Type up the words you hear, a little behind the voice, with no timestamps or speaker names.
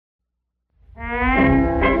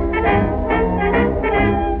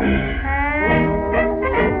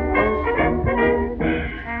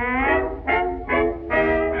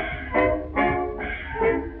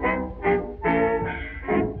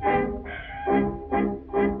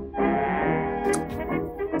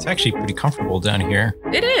It's actually pretty comfortable down here.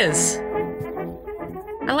 It is.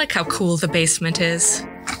 I like how cool the basement is.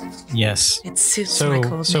 Yes. It suits my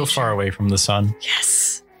cold So nature. far away from the sun.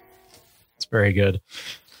 Yes. It's very good.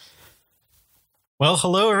 Well,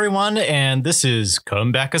 hello, everyone, and this is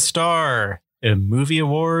Come Back a Star, a movie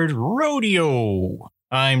award rodeo.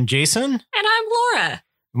 I'm Jason. And I'm Laura.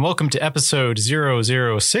 And welcome to episode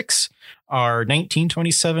 006, our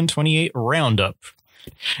 1927-28 roundup.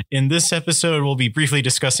 In this episode, we'll be briefly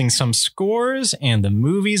discussing some scores and the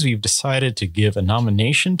movies we've decided to give a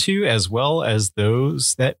nomination to, as well as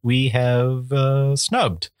those that we have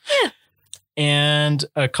snubbed. Yeah. And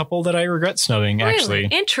a couple that I regret snubbing, actually.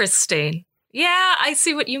 Really? Interesting. Yeah, I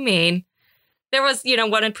see what you mean. There was,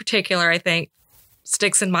 one in particular I think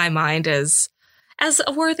sticks in my mind as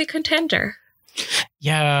a worthy contender.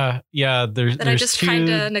 Yeah. There's I just two... kind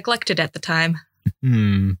of neglected at the time.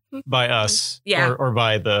 By us. Yeah. Or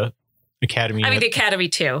by the Academy. I mean, the Academy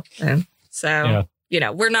too. So,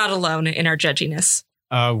 we're not alone in our judginess.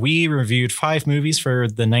 We reviewed 5 movies for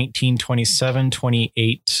the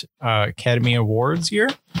 1927-28 Academy Awards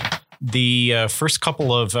year. The first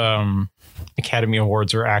couple of Academy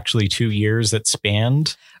Awards are actually 2 years that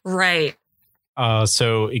spanned. Right.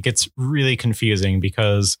 So it gets really confusing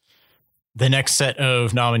because the next set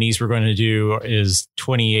of nominees we're going to do is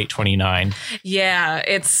 28-29. Yeah,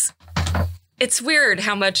 it's weird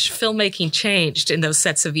how much filmmaking changed in those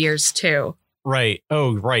sets of years too. Right.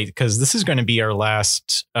 Oh, right. Because this is going to be our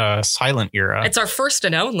last silent era. It's our first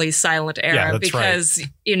and only silent era because,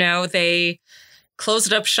 they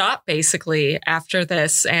closed up shop basically after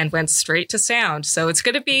this and went straight to sound. So it's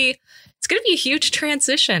going to be a huge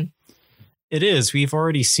transition. It is. We've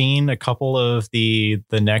already seen a couple of the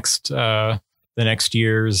next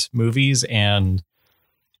year's movies, and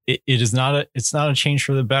it's not a change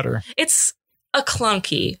for the better. It's a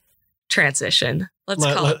clunky transition. Let's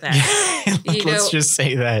call it that. Let's just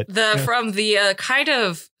say that. From the kind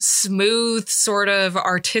of smooth, sort of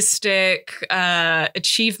artistic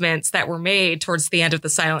achievements that were made towards the end of the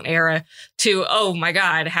silent era to, oh my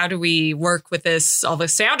God, how do we work with all the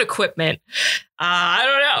sound equipment? I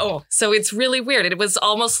don't know. So it's really weird. It was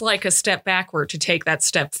almost like a step backward to take that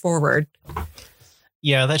step forward.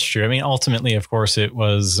 Yeah, that's true. I mean, ultimately, of course, it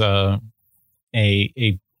was a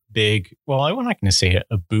big, well, I'm not going to say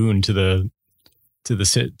a boon to the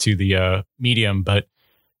medium, but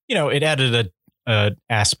it added a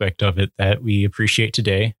aspect of it that we appreciate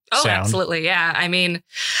today. Oh, sound. Absolutely. Yeah. I mean,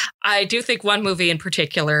 I do think one movie in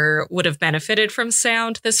particular would have benefited from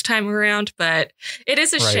sound this time around, but it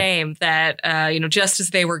is a shame that, just as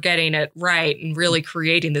they were getting it right and really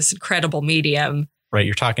creating this incredible medium. Right.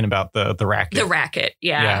 You're talking about the Racket. The Racket.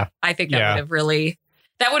 Yeah. I think that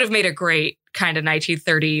would have made a great kind of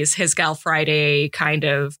 1930s His Gal Friday kind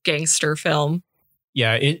of gangster film.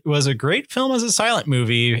 Yeah, it was a great film as a silent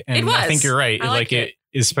movie. And I think you're right. It,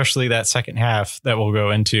 especially that second half that we'll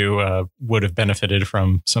go into would have benefited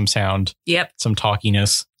from some sound. Yep. Some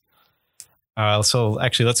talkiness. So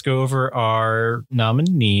actually, let's go over our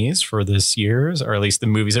nominees for this year's, or at least the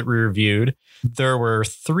movies that we reviewed. There were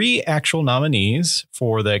 3 actual nominees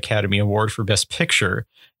for the Academy Award for Best Picture,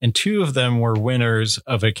 and 2 of them were winners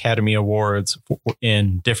of Academy Awards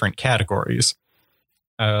in different categories.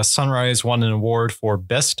 Sunrise won an award for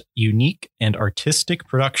Best Unique and Artistic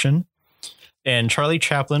Production, and Charlie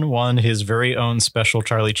Chaplin won his very own special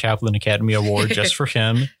Charlie Chaplin Academy Award just for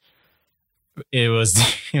him. It was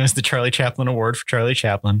the Charlie Chaplin Award for Charlie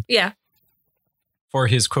Chaplin. Yeah. For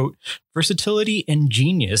his, quote, versatility and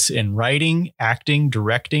genius in writing, acting,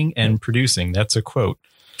 directing, and producing. That's a quote.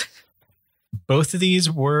 Both of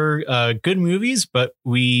these were good movies, but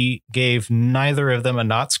we gave neither of them a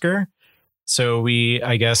Notsker. So we,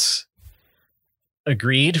 I guess,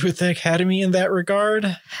 agreed with the Academy in that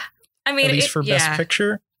regard. I mean, at least for Best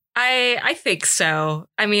Picture. I think so.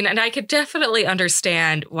 I mean, and I could definitely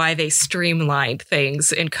understand why they streamlined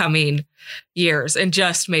things in coming years and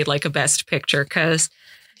just made like a Best Picture. Because,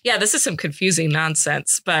 this is some confusing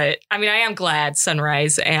nonsense. But I mean, I am glad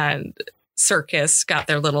Sunrise and Circus got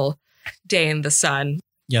their little day in the sun.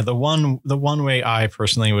 Yeah, the one way I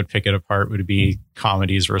personally would pick it apart would be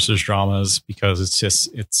comedies versus dramas, because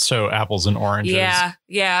it's so apples and oranges.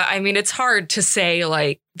 Yeah. I mean, it's hard to say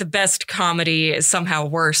like the best comedy is somehow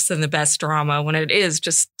worse than the best drama when it is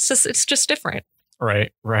it's just different.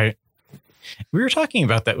 Right. We were talking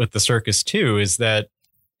about that with the Circus too, is that,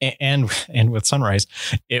 and with Sunrise,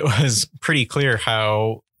 it was pretty clear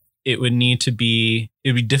how it would be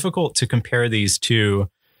difficult to compare these two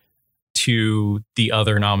to the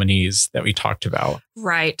other nominees that we talked about.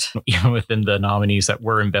 Right. Within the nominees that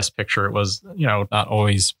were in Best Picture, it was, not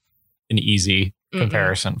always an easy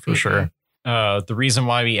comparison for sure. The reason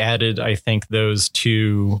why we added, I think, those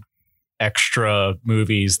two extra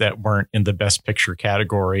movies that weren't in the Best Picture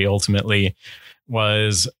category ultimately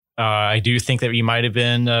was I do think that we might have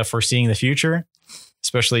been foreseeing the future,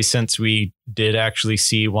 especially since we did actually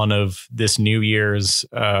see one of this new year's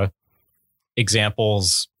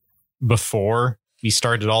examples before we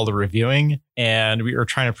started all the reviewing, and we were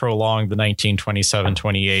trying to prolong the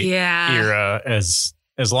 1927-28 era as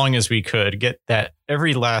long as we could, get that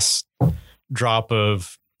every last drop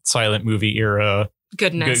of silent movie era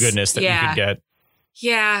goodness that we could get.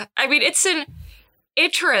 Yeah. I mean, it's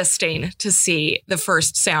interesting to see the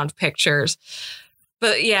first sound pictures,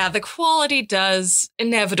 but yeah, the quality does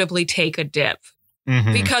inevitably take a dip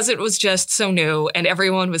because it was just so new and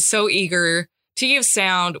everyone was so eager to use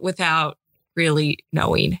sound without really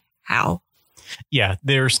knowing how. Yeah,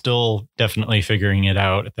 they're still definitely figuring it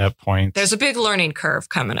out at that point. There's a big learning curve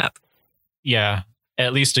coming up. Yeah,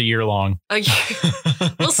 at least a year long.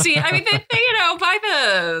 We'll see. I mean, they by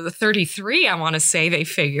the 33, I want to say they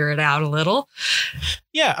figure it out a little.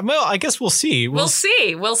 Yeah, well, I guess we'll see. We'll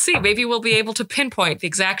see. Maybe we'll be able to pinpoint the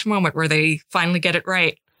exact moment where they finally get it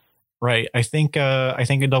right. Right. I think I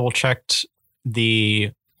double checked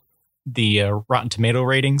the Rotten Tomato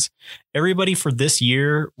ratings. Everybody for this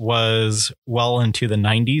year was well into the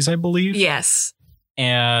 90s, I believe. Yes.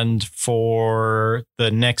 And for the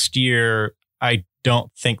next year, I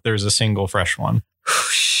don't think there's a single fresh one.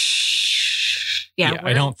 Yeah,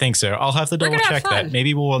 I don't think so. I'll have to double check that.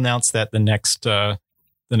 Maybe we'll announce that the next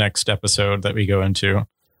episode that we go into. I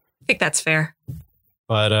think that's fair.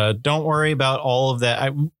 But don't worry about all of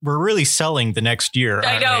that. We're really selling the next year.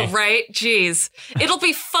 I know, right? Jeez. It'll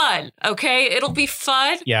be fun, okay? It'll be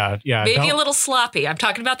fun. Yeah. Maybe a little sloppy. I'm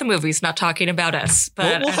talking about the movies, not talking about us.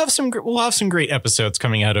 But we'll have some great episodes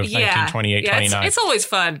coming out of 1928-29. It's always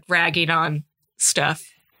fun ragging on stuff.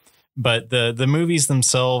 But the movies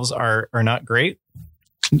themselves are not great.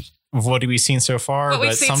 What have we seen so far? What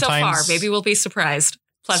we've seen so far. Maybe we'll be surprised.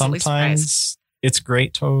 Pleasantly surprised. It's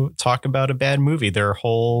great to talk about a bad movie. There are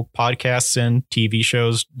whole podcasts and TV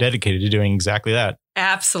shows dedicated to doing exactly that.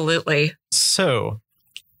 Absolutely. So,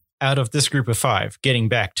 out of this group of 5, getting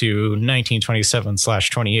back to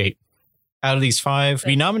 1927/28, out of these 5,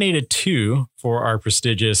 we nominated 2 for our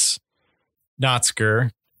prestigious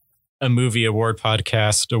Knotzker, a movie award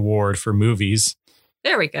podcast award for movies.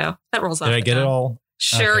 There we go. That rolls off. Did I get it all?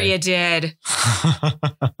 Sure, okay. You did.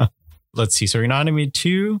 Let's see. So we nominated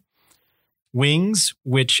 2. Wings,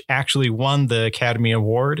 which actually won the Academy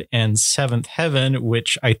Award, and Seventh Heaven,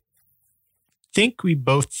 which I think we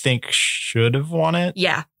both think should have won it.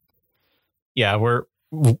 Yeah. Yeah,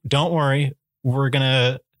 don't worry. We're going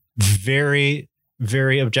to very,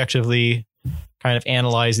 very objectively kind of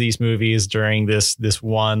analyze these movies during this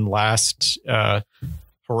one last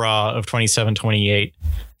hurrah of 27-28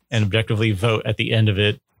 and objectively vote at the end of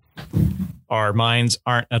it. Our minds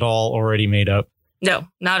aren't at all already made up. No,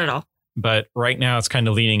 not at all. But right now it's kind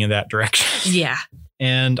of leaning in that direction. Yeah.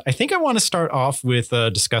 And I think I want to start off with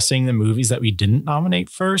discussing the movies that we didn't nominate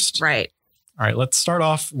first. Right. All right. Let's start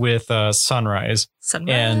off with Sunrise.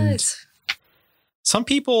 And some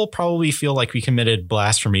people probably feel like we committed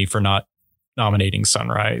blasphemy for not nominating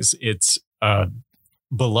Sunrise. It's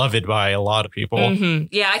beloved by a lot of people. Mm-hmm.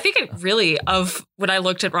 Yeah, I think it really, of when I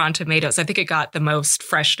looked at Rotten Tomatoes, I think it got the most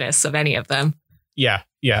freshness of any of them. Yeah.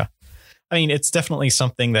 I mean, it's definitely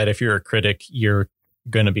something that if you're a critic, you're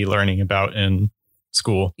going to be learning about in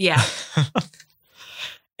school. Yeah.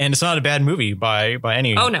 And it's not a bad movie by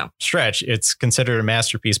any stretch. It's considered a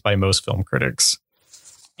masterpiece by most film critics.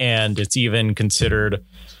 And it's even considered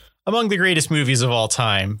among the greatest movies of all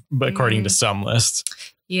time, but according to some lists.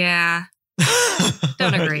 Yeah.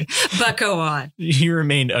 Don't agree, but go on. You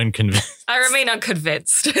remain unconvinced. I remain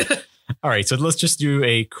unconvinced. All right, so let's just do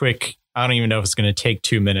a quick, I don't even know if it's going to take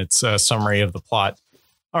 2 minutes, summary of the plot.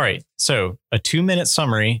 All right, so a 2-minute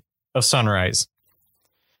summary of Sunrise.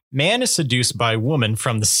 Man is seduced by woman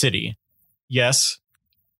from the city. Yes,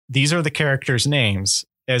 these are the characters' names,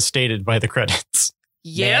 as stated by the credits.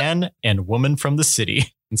 Yep. Man and woman from the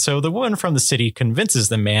city. And so the woman from the city convinces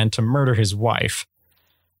the man to murder his wife.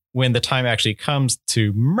 When the time actually comes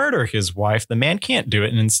to murder his wife, the man can't do it,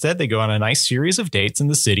 and instead they go on a nice series of dates in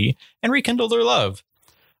the city and rekindle their love.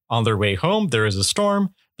 On their way home, there is a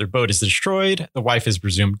storm, their boat is destroyed, the wife is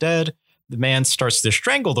presumed dead, the man starts to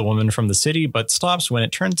strangle the woman from the city, but stops when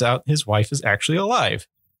it turns out his wife is actually alive.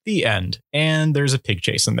 The end. And there's a pig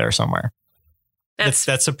chase in there somewhere.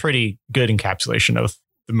 That's a pretty good encapsulation of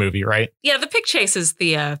the movie, right? Yeah, the pig chase is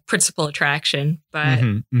the principal attraction, but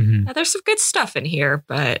there's some good stuff in here.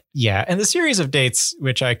 But yeah, and the series of dates,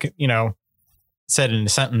 which I could, said in a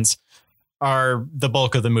sentence, are the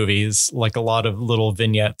bulk of the movies, like a lot of little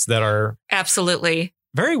vignettes that are absolutely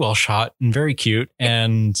very well shot and very cute.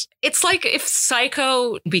 And it's like if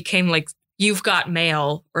Psycho became like You've Got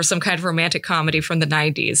Mail or some kind of romantic comedy from the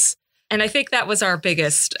 90s. And I think that was our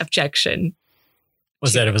biggest objection.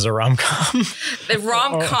 Was that it was a rom-com? The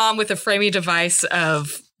rom-com with a framing device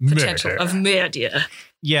of potential of murder.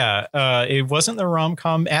 Yeah, it wasn't the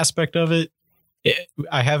rom-com aspect of it.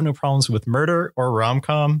 I have no problems with murder or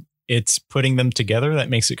rom-com. It's putting them together that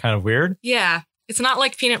makes it kind of weird. Yeah, it's not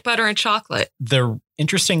like peanut butter and chocolate. The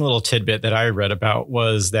interesting little tidbit that I read about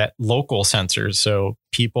was that local censors, so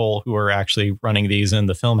people who are actually running these in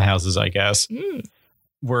the film houses, I guess,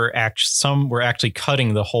 were actually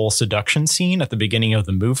cutting the whole seduction scene at the beginning of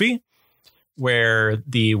the movie, where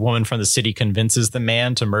the woman from the city convinces the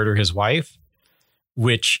man to murder his wife,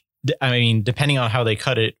 which, I mean, depending on how they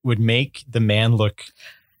cut it, would make the man look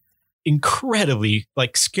incredibly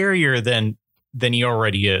like scarier than he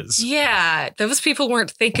already is. Yeah, those people weren't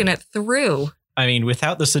thinking it through. I mean,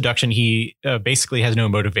 without the seduction, he basically has no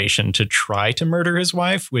motivation to try to murder his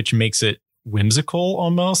wife, which makes it whimsical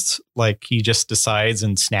almost. Like he just decides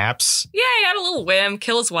and snaps. Yeah, he had a little whim,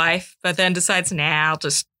 kill his wife, but then decides, I'll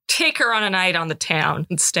just take her on a night on the town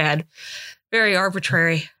instead. Very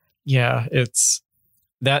arbitrary. Yeah, it's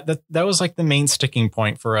that was like the main sticking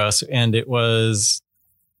point for us. And it was,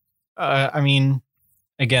 I mean,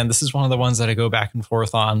 again, this is one of the ones that I go back and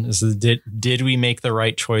forth on. Is did we make the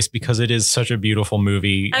right choice? Because it is such a beautiful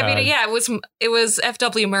movie. I mean, yeah, it was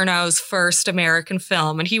F.W. Murnau's first American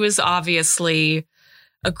film, and he was obviously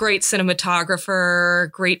a great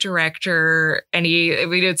cinematographer, great director, and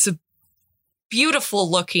it's a beautiful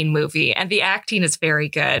looking movie, and the acting is very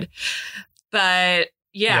good. But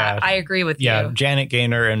yeah, I agree with you. Yeah, Janet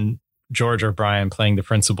Gaynor and George O'Brien playing the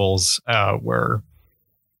principals were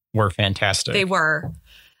fantastic. They were.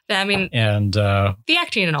 I mean, and the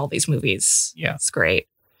acting in all these movies, it's great.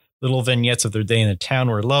 Little vignettes of their day in the town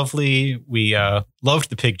were lovely. We loved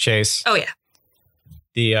the pig chase. Oh yeah.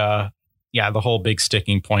 The whole big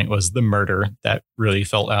sticking point was the murder that really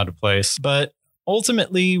felt out of place. But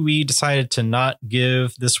ultimately, we decided to not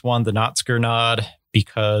give this one the Notsker nod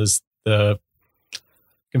because the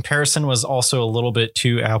comparison was also a little bit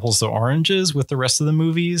too apples to oranges with the rest of the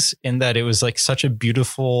movies, in that it was like such a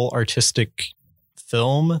beautiful artistic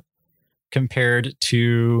film compared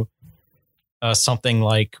to something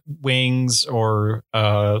like Wings or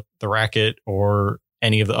The Racket or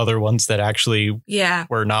any of the other ones that actually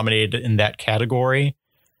were nominated in that category,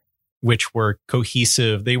 which were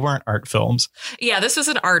cohesive. They weren't art films. Yeah, this was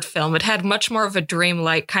an art film. It had much more of a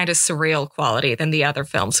dreamlike kind of surreal quality than the other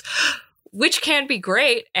films, which can be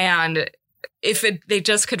great. And if they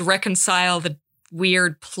just could reconcile the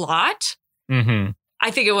weird plot, I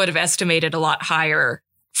think it would have estimated a lot higher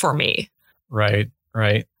for me. Right.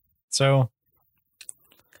 So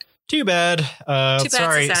too bad.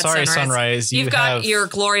 Sorry, Sunrise. You've got your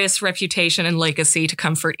glorious reputation and legacy to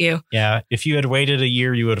comfort you. Yeah. If you had waited a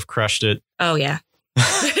year, you would have crushed it. Oh, yeah.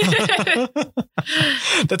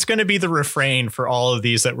 That's going to be the refrain for all of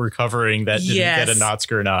these that we're covering that didn't get a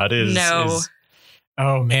Notsker nod.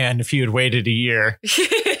 Oh, man, if you had waited a year.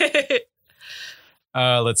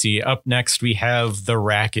 Let's see. Up next, we have The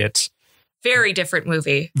Racket. Very different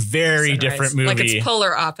movie. Very different movie. Like it's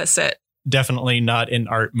polar opposite. Definitely not an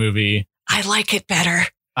art movie. I like it better.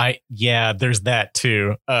 There's that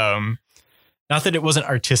too. Not that it wasn't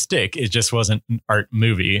artistic. It just wasn't an art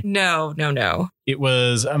movie. No. It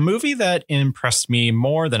was a movie that impressed me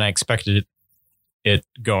more than I expected it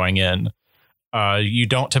going in. You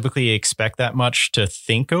don't typically expect that much to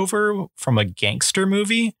think over from a gangster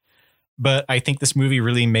movie, but I think this movie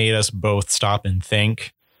really made us both stop and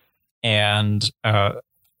think. And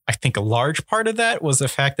I think a large part of that was the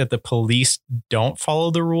fact that the police don't follow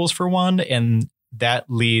the rules for one, and that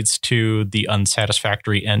leads to the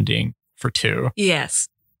unsatisfactory ending for two. Yes.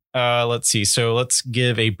 Let's see. So let's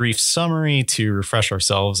give a brief summary to refresh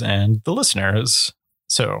ourselves and the listeners.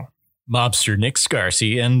 So mobster Nick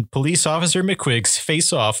Scarcy and police officer McQuiggs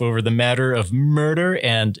face off over the matter of murder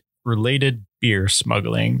and related beer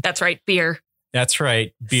smuggling. That's right. Beer. That's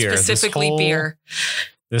right. Beer. Specifically beer.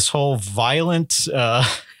 This whole violent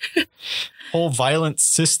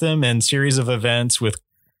system and series of events with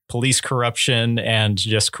police corruption and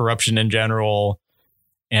just corruption in general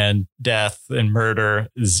and death and murder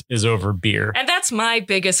is over beer. And that's my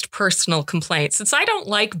biggest personal complaint, since I don't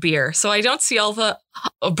like beer, so I don't see all the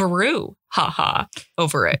baru haha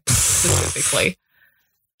over it specifically.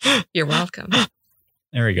 You're welcome.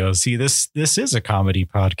 There we go. See, this is a comedy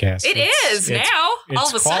podcast. It's now. All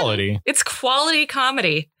of a quality. sudden, it's quality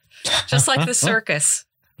comedy, just like the circus.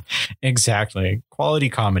 Exactly. Quality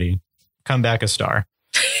comedy. Come back a star.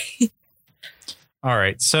 All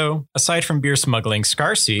right. So aside from beer smuggling,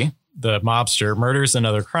 Scarsy, the mobster, murders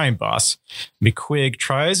another crime boss. McQuigg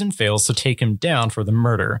tries and fails to take him down for the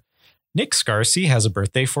murder. Nick Scarsy has a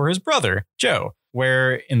birthday for his brother, Joe,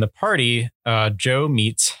 where in the party, Joe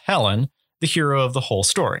meets Helen, the hero of the whole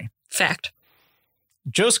story. Fact.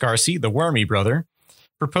 Joe Scarsy, the wormy brother,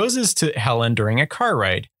 proposes to Helen during a car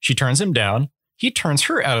ride. She turns him down. He turns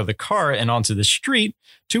her out of the car and onto the street,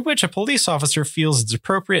 to which a police officer feels it's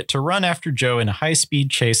appropriate to run after Joe in a high-speed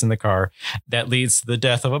chase in the car that leads to the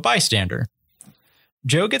death of a bystander.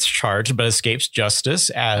 Joe gets charged but escapes justice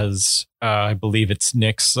as I believe it's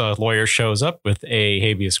Nick's lawyer shows up with a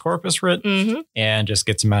habeas corpus writ and just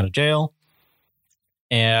gets him out of jail.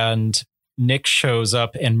 And Nick shows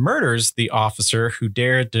up and murders the officer who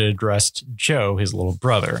dared to arrest Joe, his little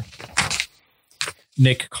brother.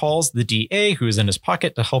 Nick calls the DA who is in his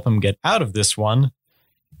pocket to help him get out of this one.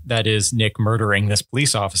 That is Nick murdering this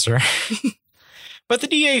police officer. But the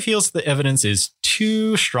DA feels the evidence is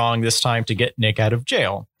too strong this time to get Nick out of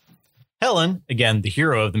jail. Helen, again the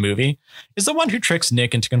hero of the movie, is the one who tricks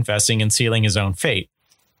Nick into confessing and sealing his own fate.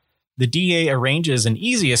 The DA arranges an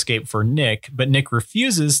easy escape for Nick, but Nick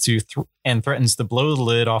refuses to and threatens to blow the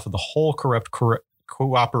lid off of the whole corrupt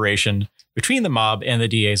cooperation between the mob and the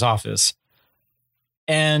DA's office.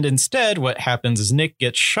 And instead, what happens is Nick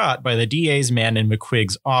gets shot by the DA's man in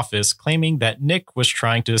McQuigg's office, claiming that Nick was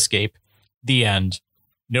trying to escape. The end.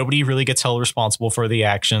 Nobody really gets held responsible for the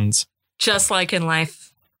actions. Just like in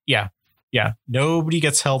life. Yeah. Nobody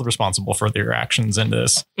gets held responsible for their actions in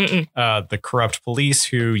this. The corrupt police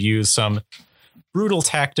who use some brutal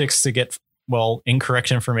tactics to get,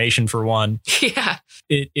 incorrect information for one. Yeah.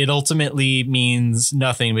 It ultimately means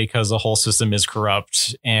nothing because the whole system is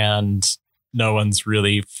corrupt and no one's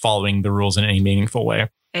really following the rules in any meaningful way.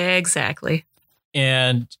 Exactly.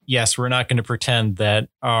 And yes, we're not going to pretend that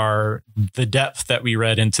the depth that we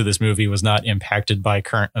read into this movie was not impacted by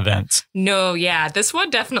current events. No, yeah. This one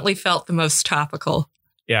definitely felt the most topical.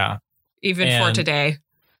 Yeah. Even for today.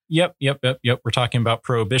 Yep. We're talking about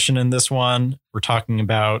prohibition in this one. We're talking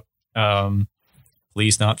about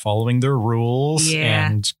police not following their rules. Yeah.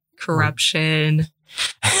 And corruption.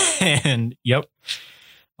 And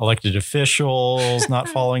elected officials not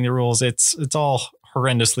following the rules. It's all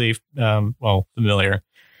horrendously familiar.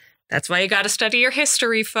 That's why you got to study your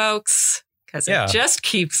history, folks, because it just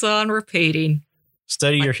keeps on repeating.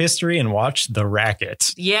 Study your history and watch The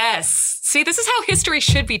Racket. Yes. See, this is how history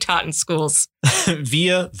should be taught in schools.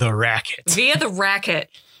 Via The Racket. Via The Racket.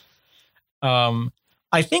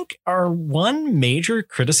 I think our one major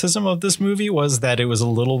criticism of this movie was that it was a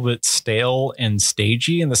little bit stale and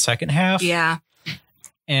stagey in the second half. Yeah.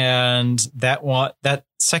 And that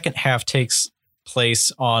second half takes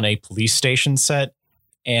place on a police station set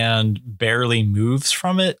and barely moves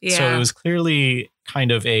from it. Yeah. So it was clearly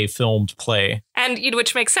kind of a filmed play. And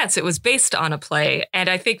which makes sense. It was based on a play. And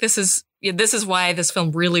I think this is why this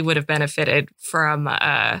film really would have benefited from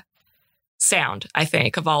sound, I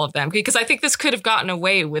think, of all of them. Because I think this could have gotten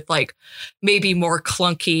away with maybe more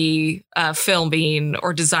clunky filming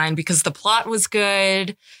or design because the plot was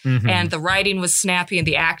good and the writing was snappy and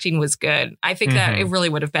the acting was good. I think that it really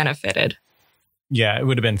would have benefited. Yeah, it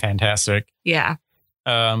would have been fantastic. Yeah.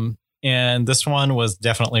 And this one was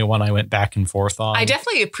definitely one I went back and forth on. I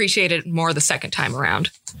definitely appreciated it more the second time around.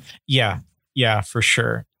 Yeah, for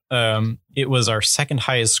sure. It was our second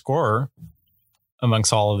highest score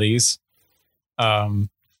amongst all of these.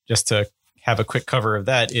 Just to have a quick cover of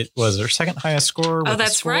that, it was our second highest score with a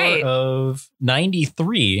score of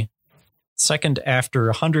 93, second after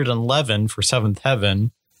 111 for Seventh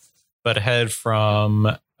Heaven, but ahead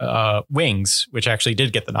from Wings, which actually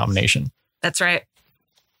did get the nomination. That's right.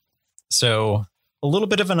 So a little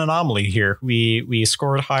bit of an anomaly here. We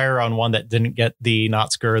scored higher on one that didn't get the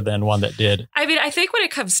Notsker than one that did. I mean, I think what it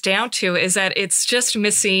comes down to is that it's just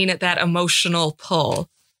missing that emotional pull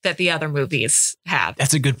that the other movies have.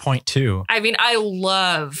 That's a good point, too. I mean, I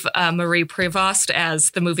love Marie Prevost as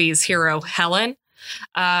the movie's hero, Helen.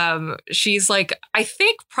 She's I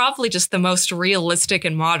think probably just the most realistic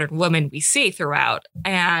and modern woman we see throughout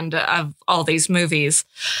and of all these movies.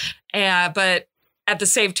 But at the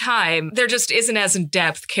same time, there just isn't as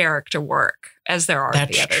in-depth character work as there are in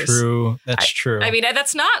the others. That's true. I mean,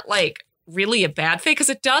 that's not really a bad thing because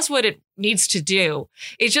it does what it needs to do.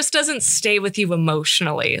 It just doesn't stay with you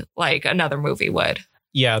emotionally like another movie would.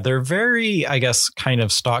 Yeah, they're very, I guess, kind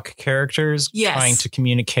of stock characters trying to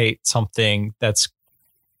communicate something that's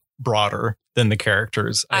broader than the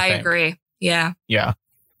characters. I think. agree. Yeah. Yeah.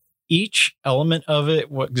 Each element of it,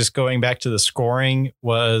 just going back to the scoring,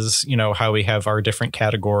 was, how we have our different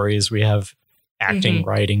categories. We have acting,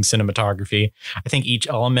 writing, cinematography. I think each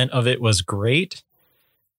element of it was great.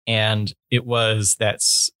 And it was that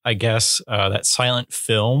silent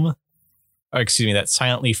film, that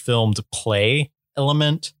silently filmed play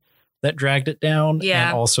element that dragged it down. Yeah.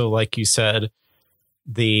 And also, like you said,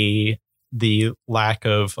 the lack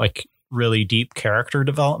of like really deep character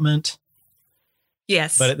development.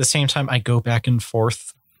 Yes. But at the same time, I go back and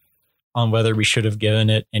forth on whether we should have given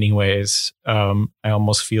it anyways. I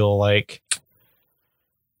almost feel like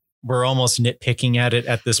we're almost nitpicking at it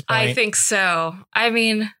at this point. I think so. I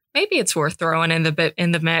mean, maybe it's worth throwing in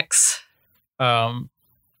the mix.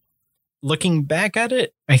 Looking back at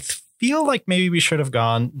it, I feel like maybe we should have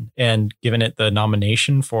gone and given it the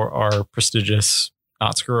nomination for our prestigious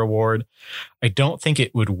Oscar award. I don't think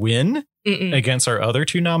it would win against our other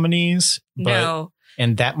two nominees. No.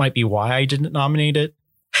 And that might be why I didn't nominate it.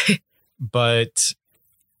 But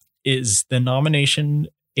is the nomination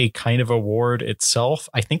a kind of award itself?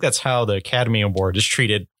 I think that's how the Academy Award is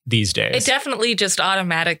treated these days. It definitely just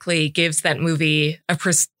automatically gives that movie a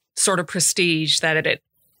sort of prestige that it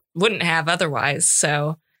wouldn't have otherwise.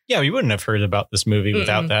 So yeah, we wouldn't have heard about this movie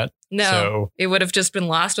without that. No, so, it would have just been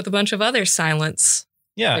lost with a bunch of other silence.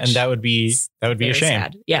 Yeah, and that would be a shame.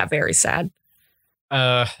 Sad. Yeah, very sad.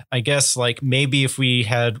 I guess like maybe if we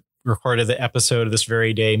had recorded the episode of this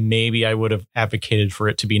very day, maybe I would have advocated for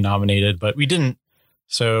it to be nominated, but we didn't.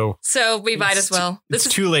 So we might as well. It's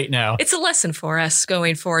too late now. It's a lesson for us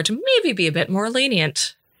going forward to maybe be a bit more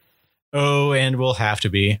lenient. Oh, and we'll have to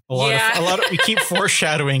be a lot of we keep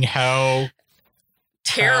foreshadowing how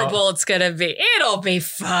terrible it's gonna be. It'll be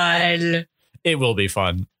fun. It will be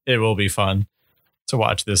fun. It will be fun to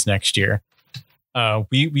watch this next year.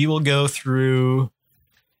 We will go through.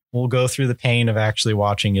 We'll go through the pain of actually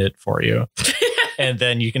watching it for you, and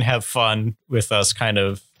then you can have fun with us, kind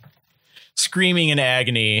of screaming in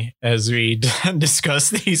agony as we discuss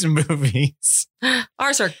these movies.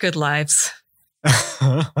 Ours are good lives.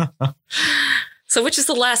 So which is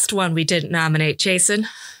the last one we didn't nominate, Jason?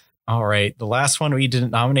 All right. The last one we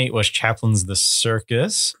didn't nominate was Chaplin's The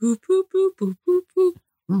Circus. Boop, boop, boop, boop, boop, boop.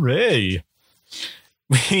 Hooray.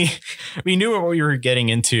 We knew what we were getting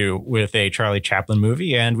into with a Charlie Chaplin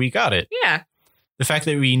movie, and we got it. Yeah. The fact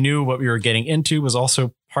that we knew what we were getting into was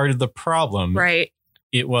also part of the problem. Right.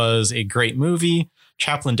 It was a great movie.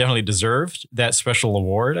 Chaplin definitely deserved that special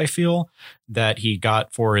award, I feel, that he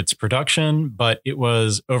got for its production, but it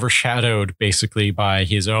was overshadowed basically by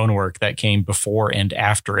his own work that came before and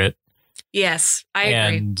after it. Yes, I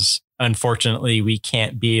agree. And unfortunately, we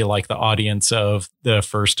can't be like the audience of the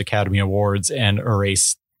first Academy Awards and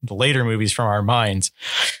erase the later movies from our minds.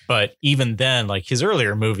 But even then, like his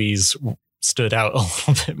earlier movies stood out a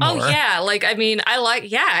little bit more. Oh, yeah. Like, I mean,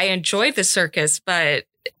 I enjoyed The Circus, but,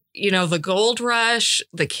 The Gold Rush,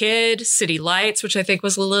 The Kid, City Lights, which I think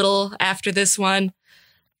was a little after this one,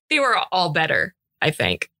 they were all better, I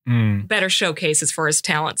think. Better showcases for his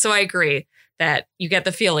talent. So I agree that you get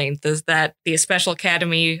the feeling that the Special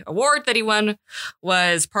Academy Award that he won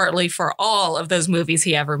was partly for all of those movies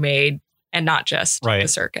he ever made and not just The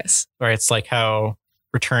Circus. Right. It's like how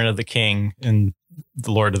Return of the King and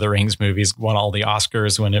the Lord of the Rings movies won all the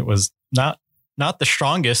Oscars when it was not the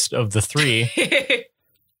strongest of the three. It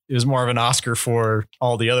was more of an Oscar for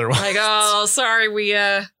all the other ones. Like, oh, sorry,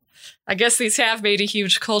 I guess these have made a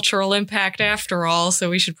huge cultural impact after all,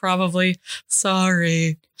 so we should probably,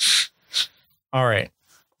 sorry. All right.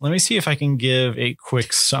 Let me see if I can give a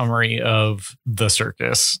quick summary of The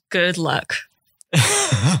Circus. Good luck.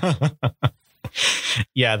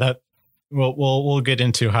 Yeah, that we'll get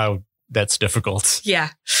into how that's difficult. Yeah.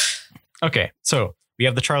 Okay, so we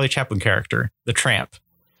have the Charlie Chaplin character, the Tramp.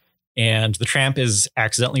 And the Tramp is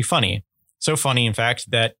accidentally funny. So funny, in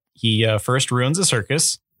fact, that he first ruins a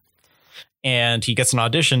circus. And he gets an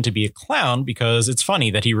audition to be a clown because it's funny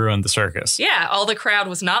that he ruined the circus. Yeah, all the crowd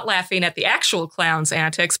was not laughing at the actual clown's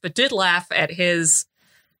antics, but did laugh at his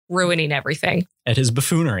ruining everything. At his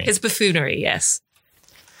buffoonery. His buffoonery, yes.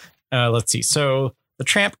 Let's see. So the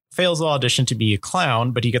Tramp fails the audition to be a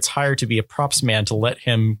clown, but he gets hired to be a props man to let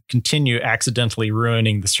him continue accidentally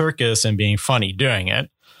ruining the circus and being funny doing it.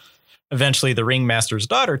 Eventually, the ringmaster's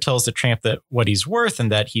daughter tells the Tramp that what he's worth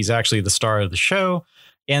and that he's actually the star of the show.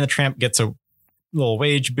 And the Tramp gets a little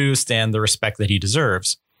wage boost and the respect that he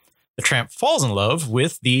deserves. The Tramp falls in love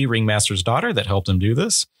with the ringmaster's daughter that helped him do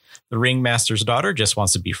this. The ringmaster's daughter just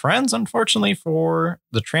wants to be friends, unfortunately, for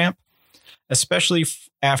the tramp, especially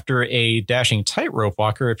after a dashing tightrope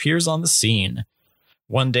walker appears on the scene.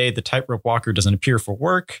 One day, the tightrope walker doesn't appear for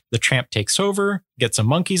work. The tramp takes over, gets some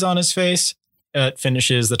monkeys on his face. It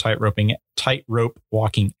finishes the tightrope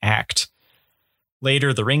walking act.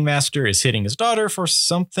 Later, the ringmaster is hitting his daughter for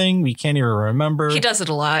something we can't even remember. He does it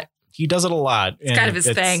a lot. It's kind of his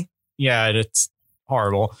thing. Yeah, it's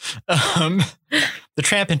horrible. The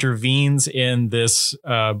tramp intervenes in this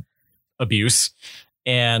abuse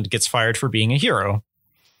and gets fired for being a hero.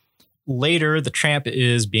 Later, the tramp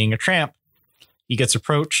is being a tramp. He gets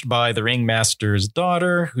approached by the ringmaster's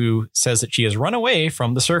daughter, who says that she has run away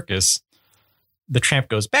from the circus. The tramp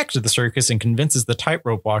goes back to the circus and convinces the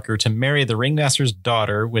tightrope walker to marry the ringmaster's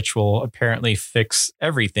daughter, which will apparently fix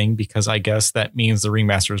everything, because I guess that means the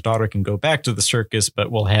ringmaster's daughter can go back to the circus,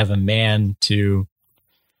 but will have a man to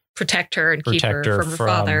protect her and keep her from her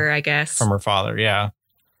father, I guess. From her father, yeah.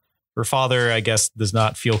 Her father, I guess, does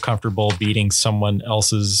not feel comfortable beating someone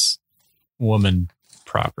else's woman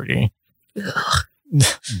property.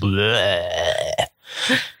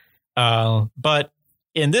 But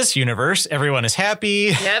in this universe, everyone is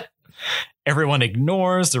happy. Yep. Everyone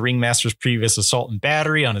ignores the ringmaster's previous assault and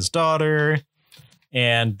battery on his daughter.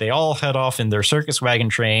 And they all head off in their circus wagon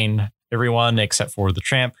train. Everyone except for the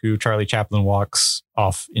tramp, who Charlie Chaplin walks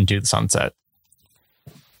off into the sunset.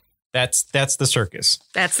 That's the circus.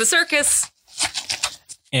 That's the circus.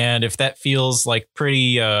 And if that feels like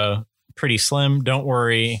pretty slim, don't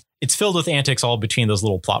worry. It's filled with antics all between those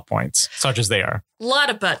little plot points, such as they are. A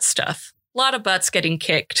lot of butt stuff. A lot of butts getting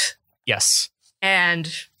kicked. Yes.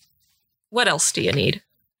 And what else do you need?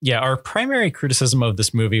 Yeah, our primary criticism of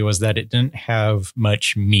this movie was that it didn't have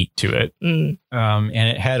much meat to it. And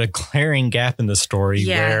it had a glaring gap in the story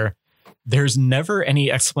where there's never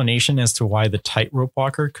any explanation as to why the tightrope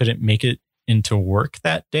walker couldn't make it into work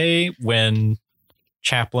that day when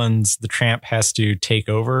Chaplin's The Tramp has to take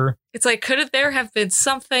over. It's like, could there have been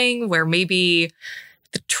something where maybe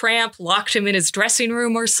the tramp locked him in his dressing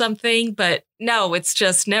room or something? But no, it's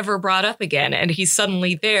just never brought up again. And he's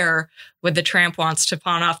suddenly there when the tramp wants to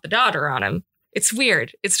pawn off the daughter on him. It's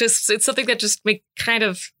weird. It's something that just make kind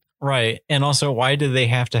of... Right. And also, why do they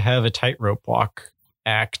have to have a tightrope walk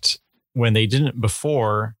act when they didn't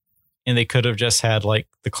before? And they could have just had like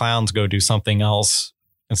the clowns go do something else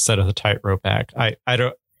instead of the tightrope act. I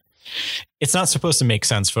don't... It's not supposed to make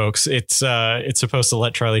sense, folks. It's supposed to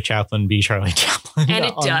let Charlie Chaplin be Charlie Chaplin. And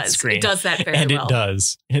it does. Screen. It does that very well. And it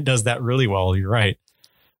does. It does that really well. You're right.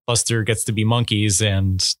 Plus, there gets to be monkeys,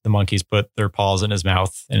 and the monkeys put their paws in his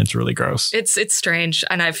mouth, and it's really gross. It's strange,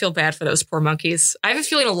 and I feel bad for those poor monkeys. I have a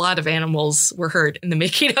feeling a lot of animals were hurt in the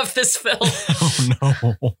making of this film. Oh,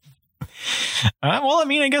 no. Well, I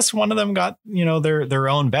mean, I guess one of them got, their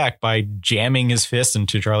own back by jamming his fist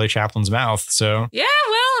into Charlie Chaplin's mouth. So yeah,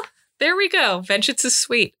 well, there we go. Vengeance is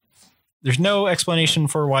sweet. There's no explanation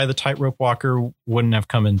for why the tightrope walker wouldn't have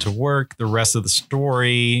come into work. The rest of the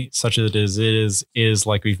story, such as it is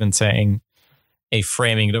like we've been saying, a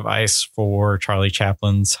framing device for Charlie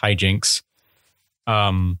Chaplin's hijinks.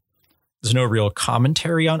 There's no real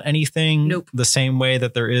commentary on anything. Nope. The same way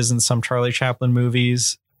that there is in some Charlie Chaplin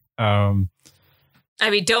movies. I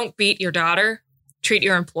mean, don't beat your daughter. Treat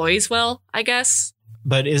your employees well, I guess.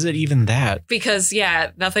 But is it even that? Because,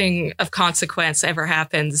 nothing of consequence ever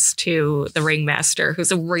happens to the ringmaster,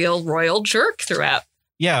 who's a real royal jerk throughout.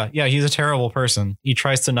 Yeah, he's a terrible person. He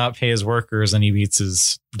tries to not pay his workers and he beats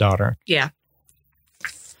his daughter. Yeah.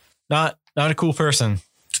 Not a cool person.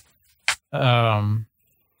 And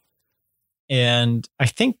I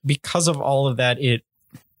think because of all of that,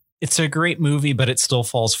 it's a great movie, but it still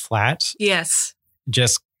falls flat. Yes.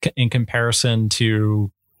 Just in comparison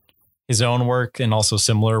to his own work and also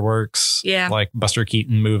similar works, like Buster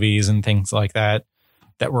Keaton movies and things like that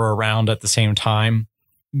were around at the same time.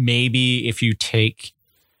 Maybe if you take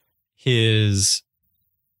his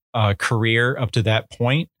career up to that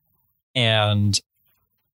point and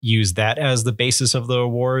use that as the basis of the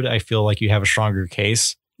award, I feel like you have a stronger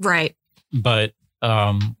case. Right. But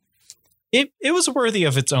it was worthy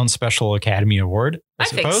of its own special Academy Award. I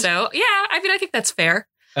think so. Yeah, I think that's fair.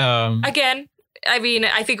 Again, I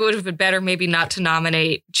think it would have been better maybe not to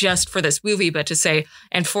nominate just for this movie, but to say,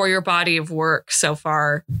 and for your body of work so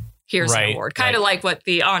far, here's an award. Kind of like what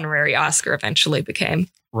the honorary Oscar eventually became.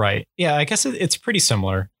 Right. Yeah, I guess it's pretty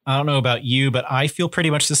similar. I don't know about you, but I feel pretty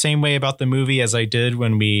much the same way about the movie as I did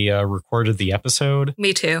when we recorded the episode.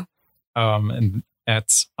 Me too. And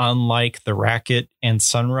that's unlike The Racket and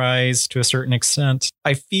Sunrise to a certain extent.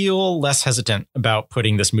 I feel less hesitant about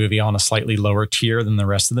putting this movie on a slightly lower tier than the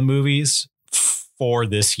rest of the movies for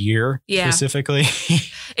this year specifically.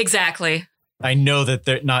 Exactly. I know that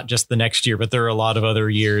they're not just the next year, but there are a lot of other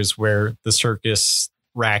years where The Circus,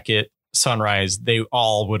 Racket, Sunrise, they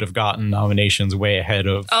all would have gotten nominations way ahead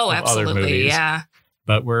of other movies. Yeah.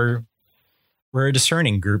 But we're a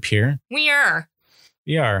discerning group here. We are.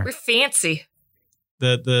 We're fancy.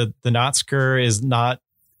 The Notsker is not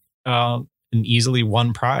an easily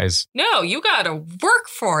won prize. No, you got to work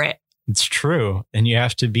for it. It's true. And you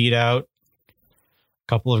have to beat out a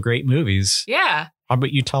couple of great movies. Yeah. How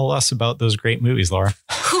about you tell us about those great movies, Laura?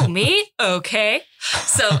 Who, me? Okay.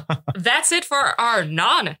 So that's it for our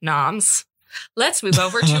non-noms. Let's move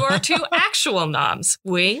over to our two actual noms,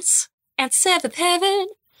 Wings and Seventh Heaven.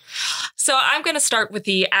 So I'm going to start with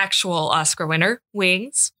the actual Oscar winner,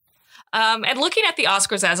 Wings. And looking at the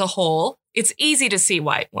Oscars as a whole, it's easy to see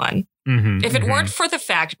why it won. If it weren't for the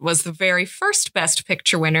fact it was the very first Best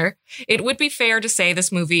Picture winner, it would be fair to say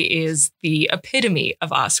this movie is the epitome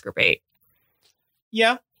of Oscar bait.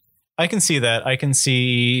 Yeah, I can see that. I can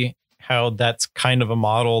see how that's kind of a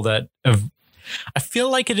model that I feel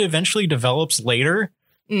like it eventually develops later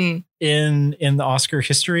in the Oscar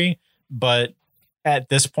history. But at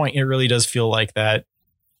this point, it really does feel like that,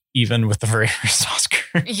 even with the very first Oscar.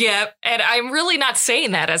 Yeah, and I'm really not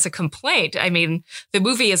saying that as a complaint. I mean, the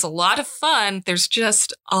movie is a lot of fun. There's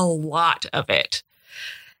just a lot of it.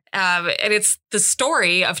 And it's the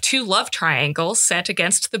story of two love triangles set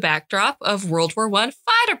against the backdrop of World War I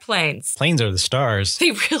fighter planes. Planes are the stars.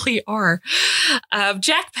 They really are.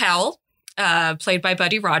 Jack Powell, played by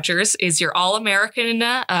Buddy Rogers, is your all-American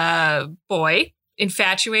boy,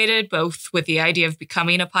 infatuated both with the idea of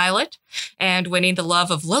becoming a pilot and winning the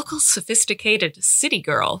love of local sophisticated city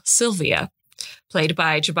girl, Sylvia, played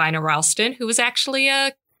by Jabina Ralston, who was actually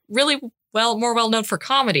really more well-known for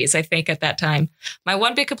comedies, I think, at that time. My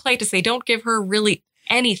one big complaint is they don't give her really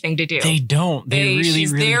anything to do. They don't.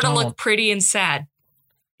 She's really there don't. to look pretty and sad.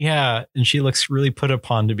 Yeah, and she looks really put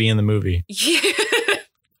upon to be in the movie. Yeah.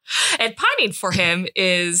 And pining for him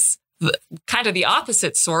is kind of the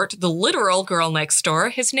opposite sort, the literal girl next door,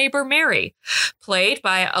 his neighbor Mary, played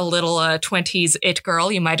by a little 20s it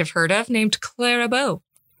girl you might have heard of named Clara Bow.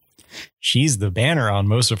 She's the banner on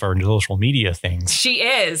most of our social media things. She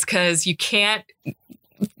is, because you can't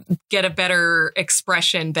get a better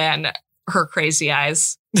expression than her crazy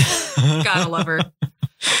eyes. Gotta love her.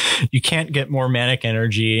 You can't get more manic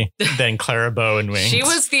energy than Clara Bow in Wings. She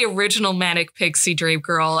was the original manic pixie dream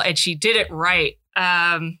girl, and she did it right.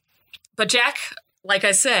 But Jack, like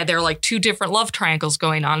I said, there are like two different love triangles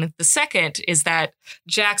going on. The second is that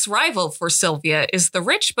Jack's rival for Sylvia is the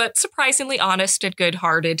rich but surprisingly honest and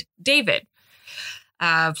good-hearted David,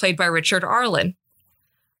 played by Richard Arlen.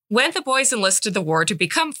 When the boys enlisted the war to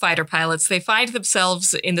become fighter pilots, they find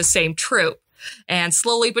themselves in the same troop and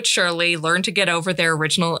slowly but surely learn to get over their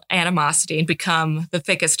original animosity and become the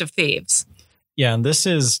thickest of thieves. Yeah, and this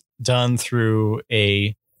is done through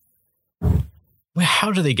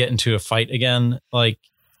how do they get into a fight again? Like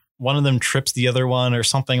one of them trips the other one or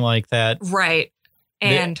something like that. Right.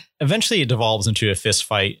 And eventually it devolves into a fist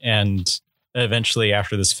fight. And eventually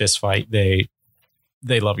after this fist fight, they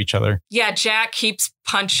love each other. Yeah, Jack keeps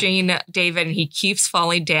punching David and he keeps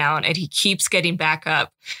falling down and he keeps getting back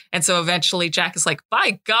up. And so eventually Jack is like,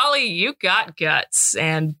 by golly, you got guts.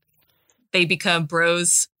 And they become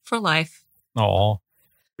bros for life. Oh,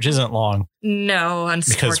 which isn't long. No,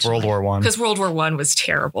 unfortunately. Because World War I. Because World War I was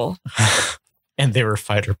terrible. And they were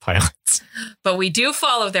fighter pilots. But we do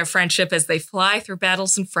follow their friendship as they fly through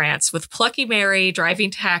battles in France, with plucky Mary driving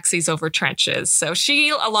taxis over trenches. So she,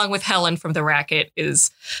 along with Helen from The Racket, is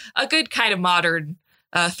a good kind of modern,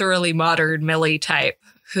 thoroughly modern Millie type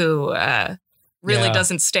who really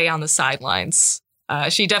doesn't stay on the sidelines.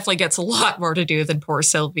 She definitely gets a lot more to do than poor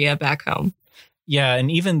Sylvia back home. Yeah,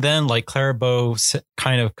 and even then, like Clara Bow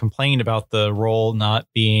kind of complained about the role not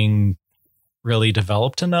being really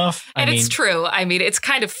developed enough. And it's true. I mean, it's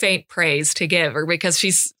kind of faint praise to give her because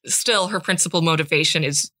she's still, her principal motivation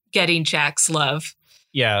is getting Jack's love.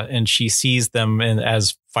 Yeah, and she sees them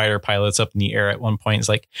as fighter pilots up in the air at one point. It's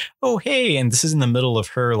like, oh, hey, and this is in the middle of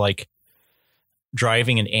her like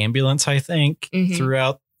driving an ambulance, I think,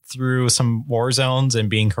 through some war zones and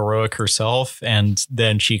being heroic herself. And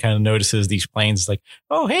then she kind of notices these planes like,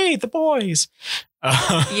 oh, hey, the boys.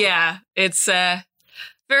 Yeah, it's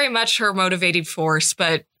very much her motivating force,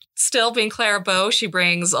 but still being Clara Bow, she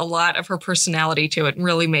brings a lot of her personality to it and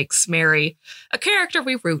really makes Mary a character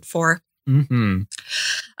we root for. Mm-hmm.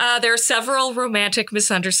 There are several romantic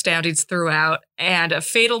misunderstandings throughout and a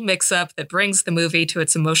fatal mix-up that brings the movie to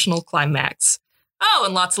its emotional climax. Oh,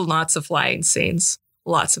 and lots of flying scenes.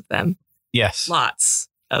 Lots of them. Yes. Lots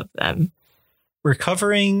of them. we're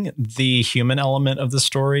covering the human element of the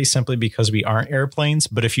story simply because we aren't airplanes.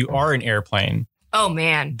 But if you are an airplane, oh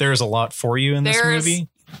man, there's a lot for you in this movie.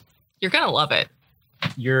 You're going to love it.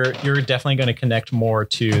 You're definitely going to connect more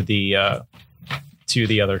to the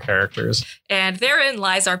other characters. And therein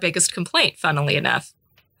lies our biggest complaint, funnily enough.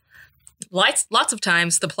 Lots of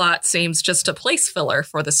times the plot seems just a place filler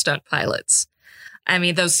for the stunt pilots. I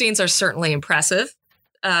mean, those scenes are certainly impressive.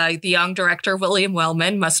 The young director, William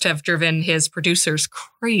Wellman, must have driven his producers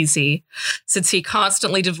crazy since he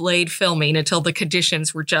constantly delayed filming until the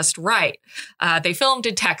conditions were just right. They filmed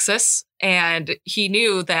in Texas, and he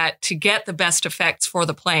knew that to get the best effects for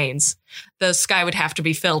the planes, the sky would have to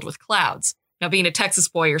be filled with clouds. Now, being a Texas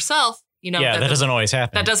boy yourself, you know, that doesn't always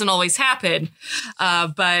happen. That doesn't always happen.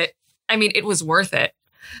 But I mean, it was worth it.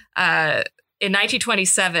 In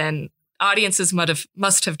 1927, audiences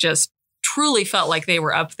must have just truly felt like they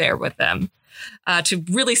were up there with them to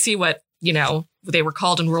really see what, you know, they were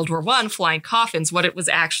called in World War I, flying coffins, what it was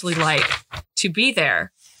actually like to be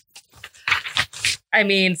there. I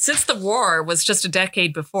mean, since the war was just a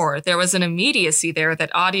decade before, there was an immediacy there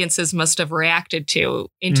that audiences must have reacted to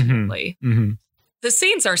intimately. Mm-hmm. The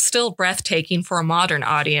scenes are still breathtaking for a modern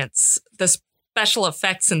audience. The special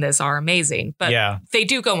effects in this are amazing, but they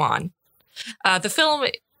do go on. The film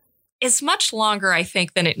is much longer, I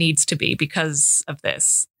think, than it needs to be because of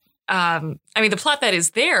this. I mean, the plot that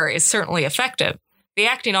is there is certainly effective. The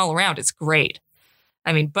acting all around is great.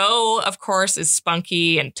 I mean, Bo, of course, is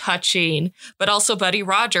spunky and touching, but also Buddy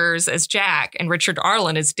Rogers as Jack and Richard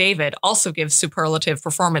Arlen as David also give superlative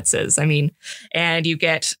performances. I mean, and you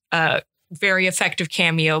get a very effective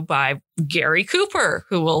cameo by Gary Cooper,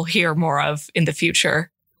 who we'll hear more of in the future.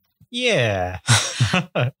 Yeah,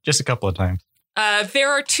 just a couple of times. There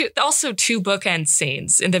are also two bookend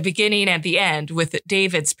scenes in the beginning and the end with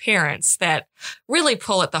David's parents that really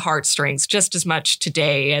pull at the heartstrings just as much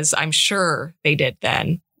today as I'm sure they did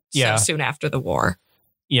then. So soon after the war.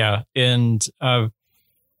 Yeah. And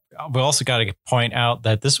we also got to point out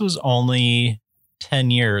that this was only 10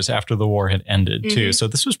 years after the war had ended, too. Mm-hmm. So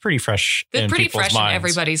this was pretty fresh in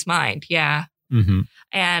everybody's mind. Yeah. Mm-hmm.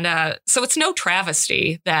 And so it's no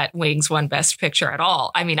travesty that Wings won Best Picture at all.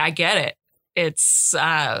 I mean, I get it. It's,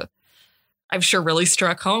 I'm sure, really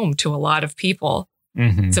struck home to a lot of people.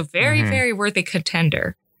 Mm-hmm. It's a very, very worthy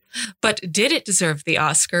contender. But did it deserve the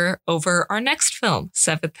Oscar over our next film,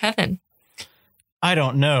 Seventh Heaven? I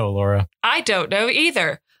don't know, Laura. I don't know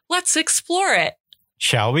either. Let's explore it.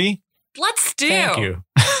 Shall we? Let's do. Thank you.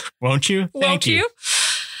 Won't you? Won't you?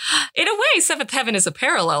 In a way, Seventh Heaven is a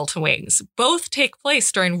parallel to Wings. Both take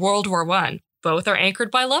place during World War I. Both are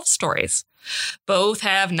anchored by love stories. Both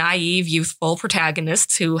have naive, youthful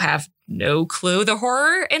protagonists who have no clue the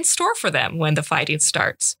horror in store for them when the fighting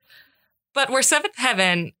starts. But where Seventh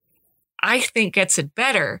Heaven, I think, gets it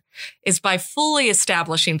better is by fully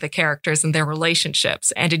establishing the characters and their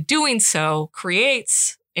relationships, and in doing so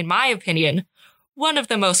creates, in my opinion, one of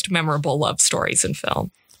the most memorable love stories in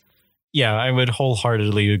film. Yeah, I would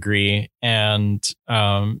wholeheartedly agree. And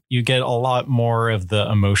you get a lot more of the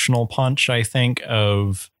emotional punch, I think,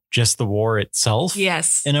 of just the war itself.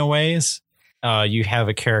 Yes. In a ways, you have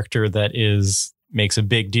a character that makes a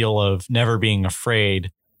big deal of never being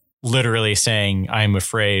afraid, literally saying, I'm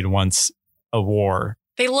afraid once a war.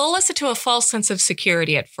 They lull us into a false sense of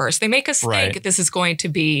security at first. They make us think this is going to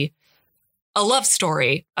be a love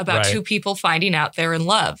story about two people finding out they're in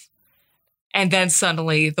love. And then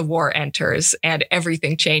suddenly the war enters and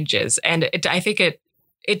everything changes. And I think it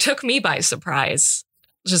took me by surprise,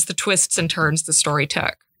 just the twists and turns the story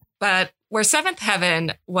took. But where Seventh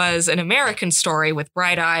Heaven was an American story with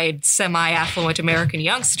bright-eyed, semi-affluent American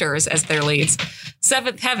youngsters as their leads,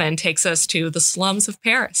 Seventh Heaven takes us to the slums of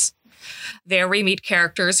Paris. There we meet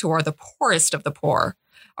characters who are the poorest of the poor.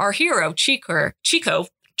 Our hero, Chico,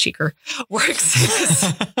 works in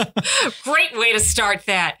this. Great way to start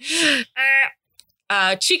that.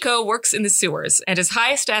 Chico works in the sewers, and his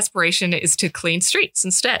highest aspiration is to clean streets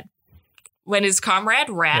instead. When his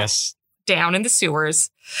comrade Rat down in the sewers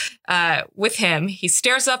with him, he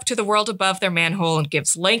stares up to the world above their manhole and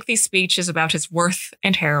gives lengthy speeches about his worth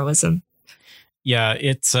and heroism. Yeah,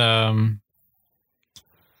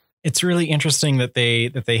 it's really interesting that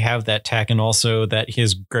they have that tack, and also that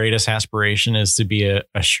his greatest aspiration is to be a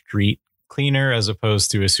street cleaner as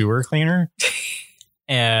opposed to a sewer cleaner.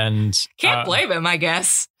 And can't blame him, I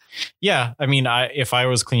guess. Yeah, I mean, if I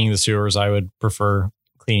was cleaning the sewers, I would prefer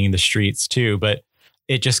cleaning the streets too. But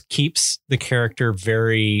it just keeps the character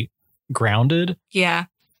very grounded,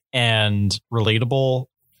 and relatable.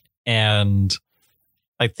 And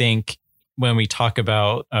I think when we talk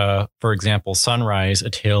about, for example, Sunrise, A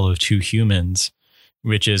Tale of Two Humans,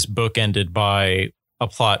 which is bookended by a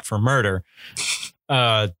plot for murder,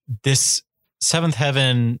 this Seventh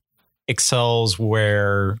Heaven excels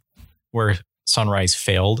where Sunrise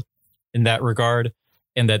failed in that regard,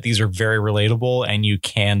 and that these are very relatable, and you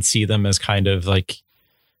can see them as kind of like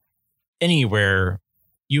anywhere,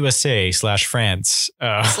 USA/France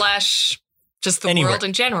slash just the anywhere. world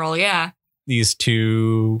in general. Yeah. These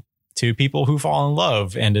two people who fall in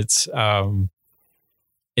love, and it's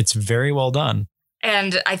very well done.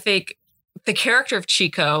 And I think the character of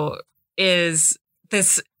Chico is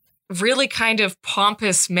this really kind of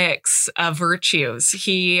pompous mix of virtues.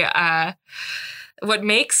 He, what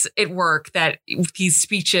makes it work, that these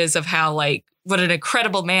speeches of how like what an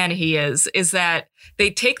incredible man he is that they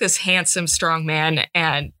take this handsome, strong man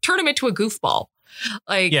and turn him into a goofball.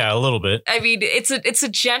 Like, yeah, a little bit. I mean, it's a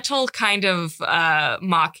gentle kind of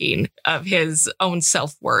mocking of his own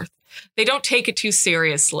self-worth. They don't take it too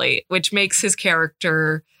seriously, which makes his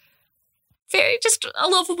character very just a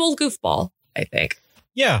lovable goofball, I think.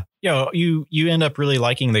 Yeah. You end up really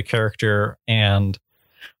liking the character, and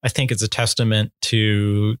I think it's a testament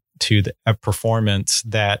to the performance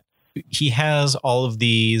that he has all of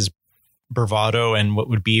these bravado and what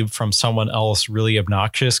would be from someone else really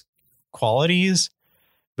obnoxious qualities,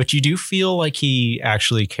 but you do feel like he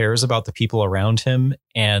actually cares about the people around him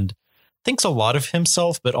and thinks a lot of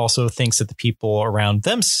himself, but also thinks that the people around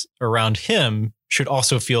him should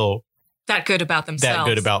also feel that good about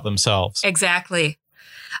themselves. Exactly.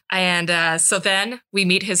 And so then we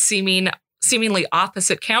meet his seemingly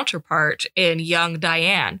opposite counterpart in young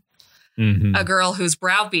Diane, a girl who's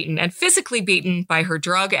browbeaten and physically beaten by her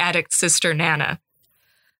drug addict sister, Nana.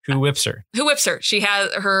 Who whips her. She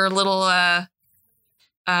has her little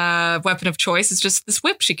weapon of choice is just this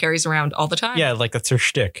whip she carries around all the time. Yeah, like that's her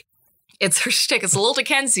shtick. It's her shtick. It's a little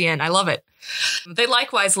Dickensian. I love it. They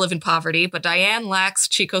likewise live in poverty, but Diane lacks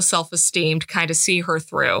Chico's self-esteem to kind of see her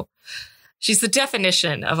through. She's the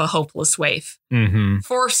definition of a hopeless waif,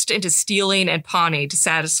 forced into stealing and pawning to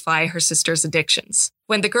satisfy her sister's addictions.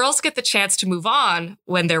 When the girls get the chance to move on,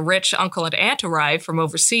 when their rich uncle and aunt arrive from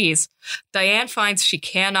overseas, Diane finds she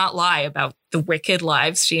cannot lie about the wicked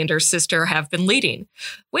lives she and her sister have been leading,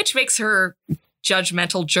 which makes her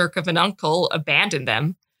judgmental jerk of an uncle abandon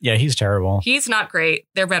them. Yeah, he's terrible. He's not great.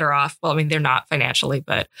 They're better off. Well, I mean, they're not financially,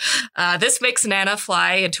 but this makes Nana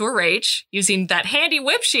fly into a rage, using that handy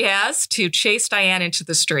whip she has to chase Diane into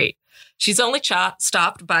the street. She's only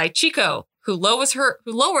stopped by Chico, who lowers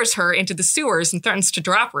her into the sewers and threatens to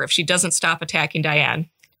drop her if she doesn't stop attacking Diane.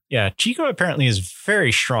 Yeah, Chico apparently is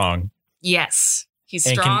very strong. Yes, he's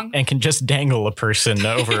strong. And can just dangle a person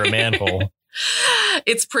over a manhole.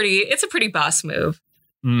 It's a pretty boss move.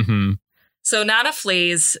 Mm-hmm. So Nana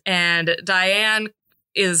flees, and Diane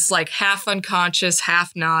is like half unconscious,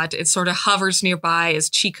 half not. It sort of hovers nearby as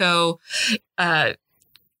Chico kind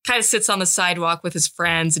of sits on the sidewalk with his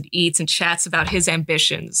friends and eats and chats about his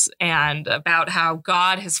ambitions and about how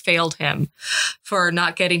God has failed him for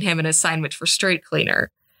not getting him an assignment for street cleaner.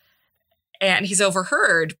 And he's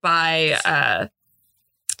overheard by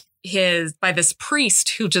this priest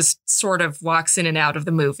who just sort of walks in and out of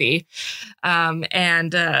the movie,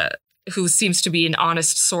 who seems to be an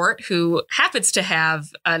honest sort, who happens to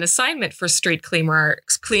have an assignment for street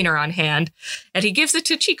cleaner on hand, and he gives it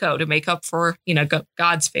to Chico to make up for,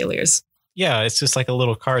 God's failures. Yeah, it's just like a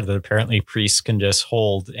little card that apparently priests can just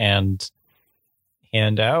hold and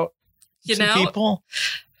hand out to people.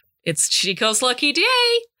 It's Chico's lucky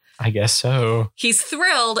day. I guess so. He's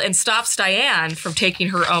thrilled and stops Diane from taking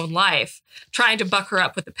her own life, trying to buck her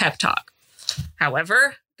up with a pep talk.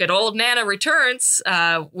 However, good old Nana returns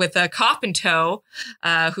with a cop in tow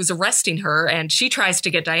who's arresting her, and she tries to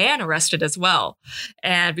get Diane arrested as well.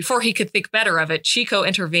 And before he could think better of it, Chico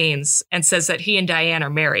intervenes and says that he and Diane are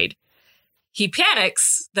married. He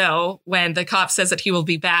panics, though, when the cop says that he will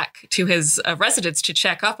be back to his residence to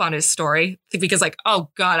check up on his story, because oh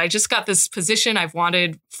God, I just got this position I've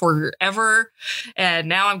wanted forever, and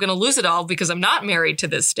now I'm going to lose it all because I'm not married to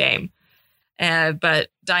this dame. But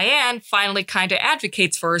Diane finally kind of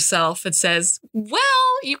advocates for herself and says, well,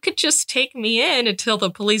 you could just take me in until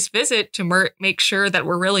the police visit to make sure that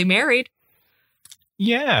we're really married.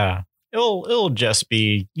 Yeah, it'll just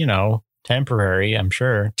be, temporary, I'm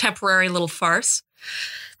sure. Temporary little farce.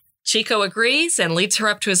 Chico agrees and leads her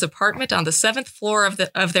up to his apartment on the 7th floor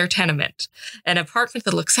of their tenement, an apartment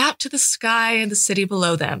that looks out to the sky and the city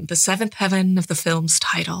below them, the 7th heaven of the film's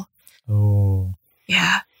title. Oh.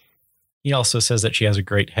 Yeah. He also says that she has a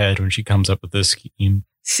great head when she comes up with this scheme.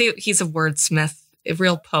 See, he's a wordsmith, a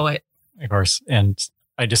real poet. Of course. And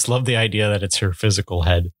I just love the idea that it's her physical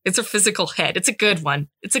head. It's her physical head. It's a good one.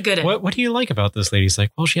 It's a good one. What do you like about this lady? He's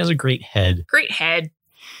like, well, she has a great head. Great head.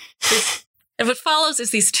 And what follows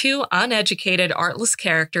is these two uneducated, artless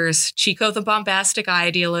characters, Chico the bombastic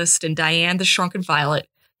idealist and Diane the shrunken violet,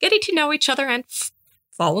 getting to know each other and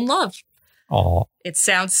fall in love. Oh, It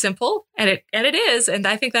sounds simple, and it is, and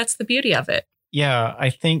I think that's the beauty of it. yeah. I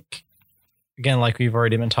think, again, like we've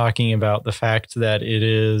already been talking about, the fact that it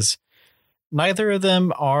is neither of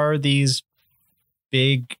them are these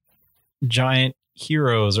big, giant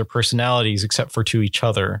heroes or personalities except for to each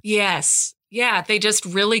other. Yes. Yeah, they just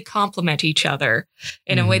really complement each other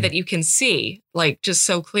in a way that you can see, like, just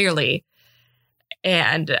so clearly.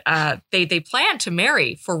 And they plan to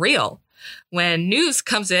marry for real. When news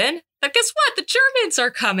comes in, that guess what? The Germans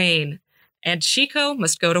are coming. And Chico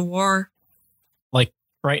must go to war. Like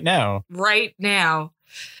right now. Right now.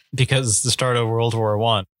 Because it's the start of World War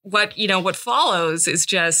I. What follows is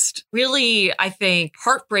just really, I think,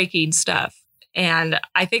 heartbreaking stuff. And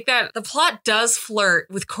I think that the plot does flirt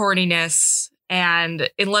with corniness, and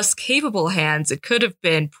in less capable hands, it could have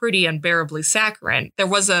been pretty unbearably saccharine. There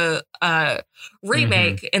was a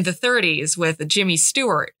remake in the 30s with Jimmy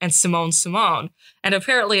Stewart and Simone Simone, and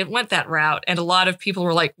apparently it went that route. And a lot of people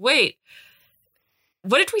were like, wait,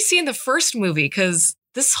 what did we see in the first movie? Because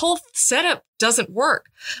this whole setup doesn't work.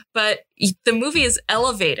 But the movie is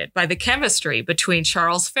elevated by the chemistry between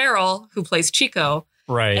Charles Farrell, who plays Chico,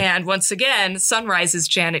 right, and once again, Sunrise's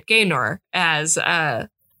Janet Gaynor as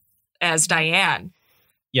Diane.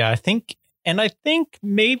 Yeah, I think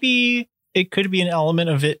maybe it could be an element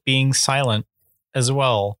of it being silent as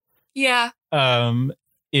well. Yeah.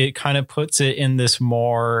 It kind of puts it in this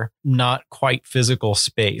more not quite physical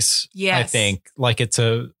space. Yes. I think like it's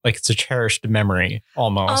a cherished memory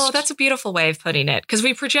almost. Oh, that's a beautiful way of putting it, because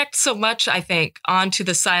we project so much, I think, onto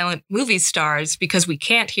the silent movie stars because we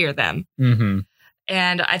can't hear them. Mm-hmm.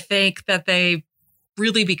 And I think that they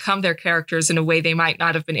really become their characters in a way they might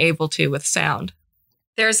not have been able to with sound.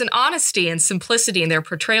 There's an honesty and simplicity in their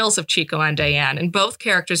portrayals of Chico and Diane, and both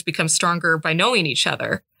characters become stronger by knowing each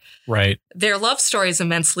other. Right. Their love story is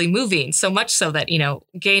immensely moving, so much so that,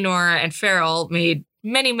 Gaynor and Farrell made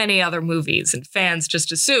many, many other movies, and fans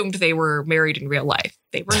just assumed they were married in real life.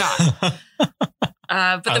 They were not.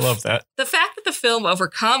 But I love that. The fact that the film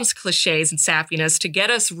overcomes cliches and sappiness to get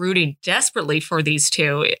us rooting desperately for these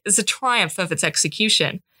two is a triumph of its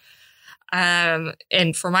execution.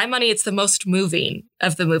 And for my money, it's the most moving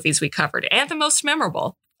of the movies we covered, and the most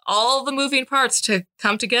memorable. All the moving parts to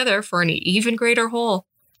come together for an even greater whole.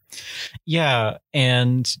 Yeah,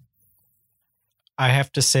 and I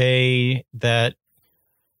have to say that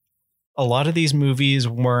a lot of these movies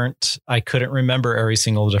I couldn't remember every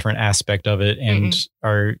single different aspect of it. And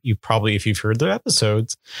you probably, if you've heard the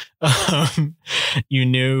episodes, you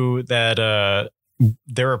knew that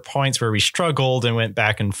there were points where we struggled and went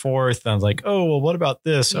back and forth. And I was like, oh, well, what about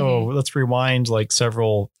this? Oh, let's rewind like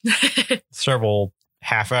several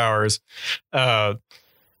half hours.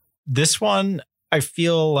 This one, I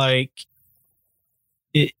feel like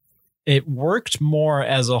it worked more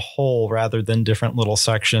as a whole rather than different little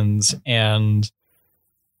sections. And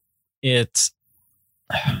it's,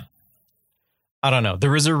 I don't know. There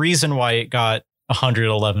was a reason why it got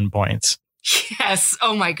 111 points. Yes.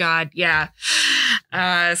 Oh my God. Yeah.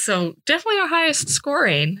 So definitely our highest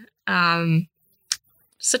scoring.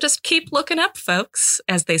 So just keep looking up, folks,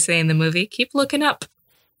 as they say in the movie. Keep looking up.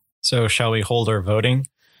 So shall we hold our voting?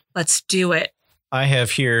 Let's do it. I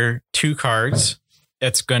have here 2 cards.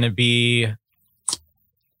 It's going to be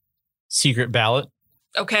secret ballot.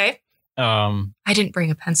 Okay. I didn't bring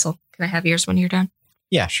a pencil. Can I have yours when you're done?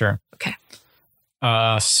 Yeah, sure. Okay.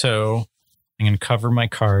 So I'm going to cover my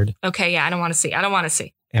card. Okay. Yeah. I don't want to see.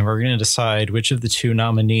 And we're going to decide which of the 2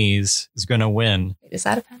 nominees is going to win. Is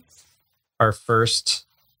that a pencil? Our first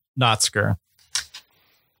Notsker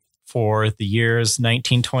for the years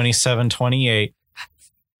 1927-28,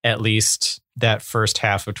 at least that first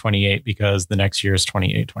half of 28, because the next year is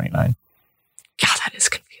 28-29. God, that is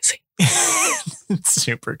confusing. It's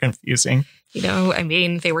super confusing.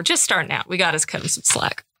 They were just starting out. We got to cut them some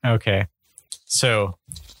slack. Okay. So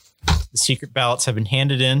the secret ballots have been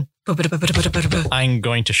handed in. I'm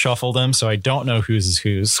going to shuffle them so I don't know whose is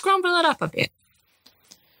whose. Scrumble it up a bit.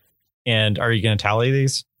 And are you going to tally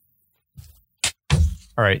these? All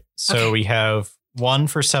right. So we have 1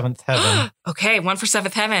 for Seventh Heaven. Okay. 1 for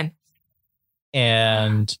Seventh Heaven.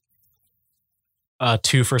 And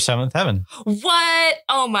 2 for Seventh Heaven. What?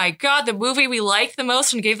 Oh my God. The movie we liked the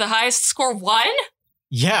most and gave the highest score won?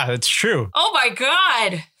 Yeah, it's true. Oh my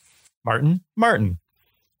God. Martin.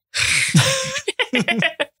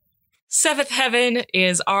 Seventh Heaven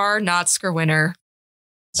is our Notsker winner.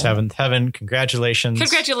 Seventh Heaven, congratulations.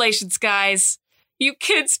 Congratulations, guys. You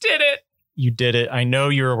kids did it. You did it. I know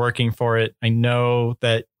you were working for it. I know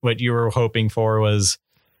that what you were hoping for was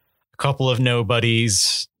a couple of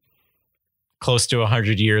nobodies close to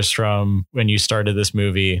 100 years from when you started this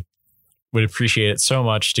movie would appreciate it so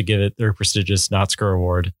much to give it their prestigious Notsker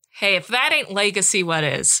Award. Hey, if that ain't legacy, what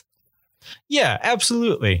is? Yeah,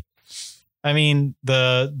 absolutely. I mean,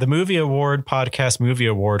 the movie award, podcast movie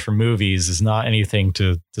award for movies is not anything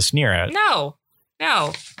to sneer at. No.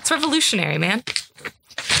 It's revolutionary, man.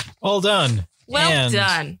 Well done. Well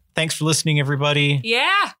done. Thanks for listening, everybody.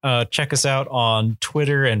 Yeah. Check us out on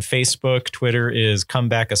Twitter and Facebook. Twitter is Come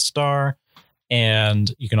Back a Star.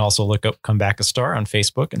 And you can also look up Come Back a Star on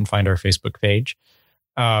Facebook and find our Facebook page.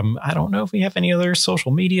 I don't know if we have any other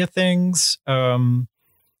social media things.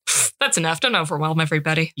 That's enough. Don't overwhelm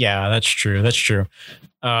everybody. Yeah, that's true.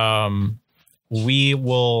 We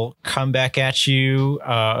will come back at you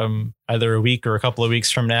either a week or a couple of weeks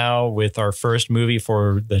from now with our first movie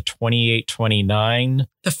for the 2829.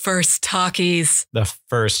 The first talkies.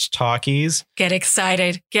 Get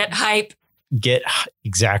excited. Get hype.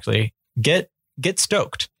 Exactly. Get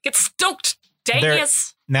stoked. Get stoked. Dang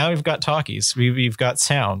yes. Now we've got talkies. We've got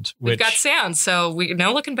sound. We've got sound. So we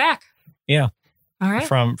no looking back. Yeah. All right.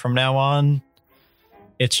 From now on,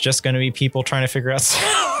 it's just going to be people trying to figure out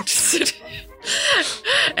sound.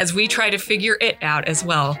 As we try to figure it out as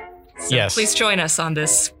well. So yes. Please join us on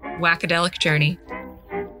this wackadelic journey.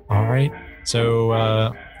 All right. So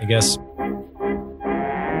I guess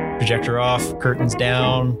projector off, curtains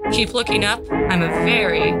down. Keep looking up. I'm a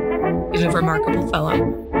very remarkable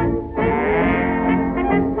fellow.